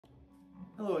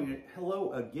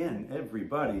Hello again,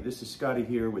 everybody. This is Scotty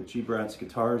here with G-Bratz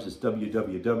Guitars. It's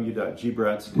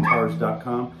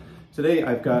www.gbratzguitars.com. Today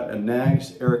I've got a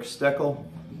Knaggs Steckel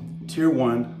Tier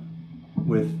 1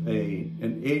 with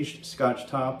an aged Scotch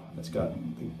top. It's got a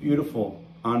beautiful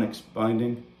Onyx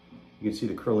binding. You can see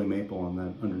the curly maple on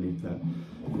that, underneath that.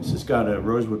 This has got a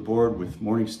rosewood board with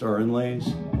Morningstar inlays,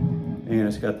 and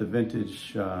it's got the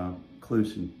vintage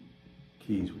Clusen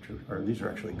keys, which are these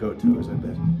are actually go-tos, I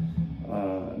bet.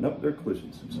 Nope, they're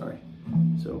Clusens, I'm sorry.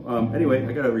 So anyway,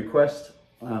 I got a request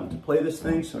to play this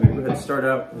thing, so I'm gonna go ahead and start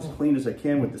out as clean as I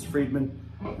can with this Friedman.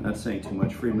 I'm not saying too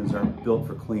much, Friedmans aren't built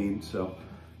for clean, so,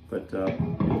 but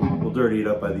we'll dirty it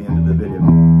up by the end of the video.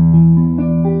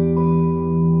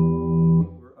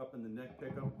 We're up in the neck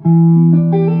pickup.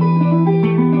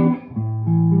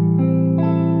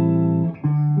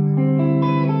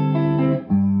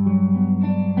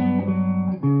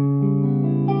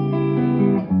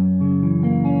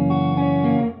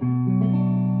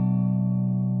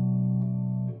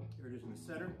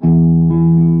 Center. And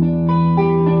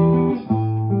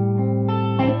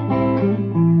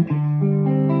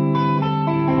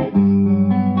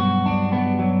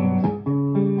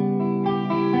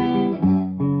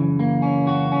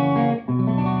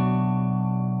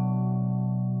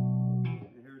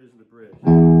here it is in the bridge.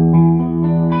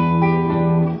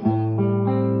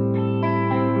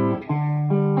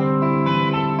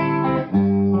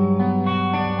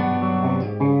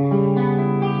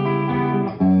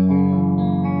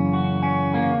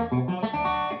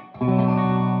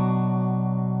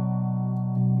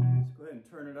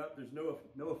 Turn it up. There's no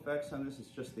effects on this. It's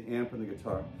just the amp and the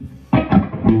guitar.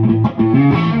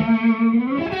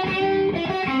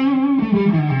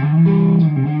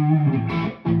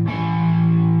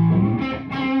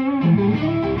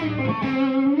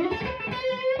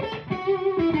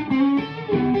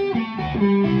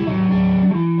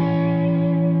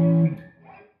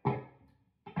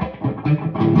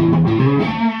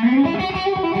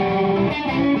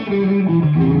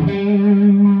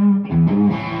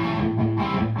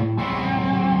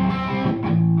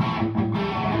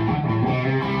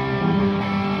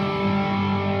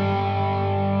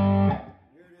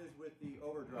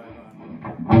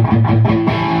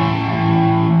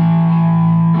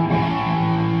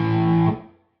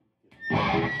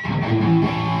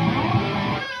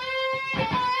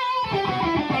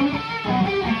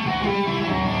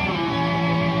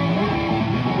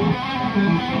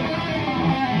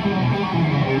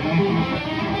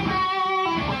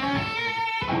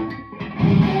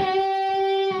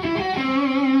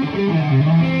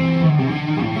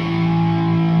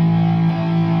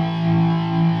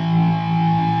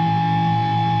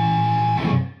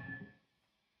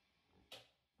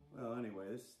 Well, anyway,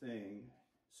 this thing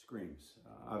screams,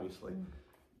 obviously.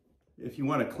 If you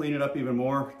want to clean it up even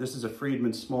more, this is a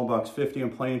Friedman Small Box 50 I'm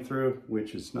playing through,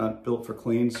 which is not built for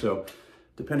clean. So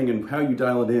depending on how you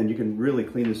dial it in, you can really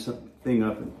clean this thing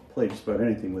up and play just about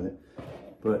anything with it.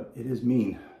 But it is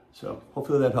mean. So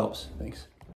hopefully that helps. Thanks.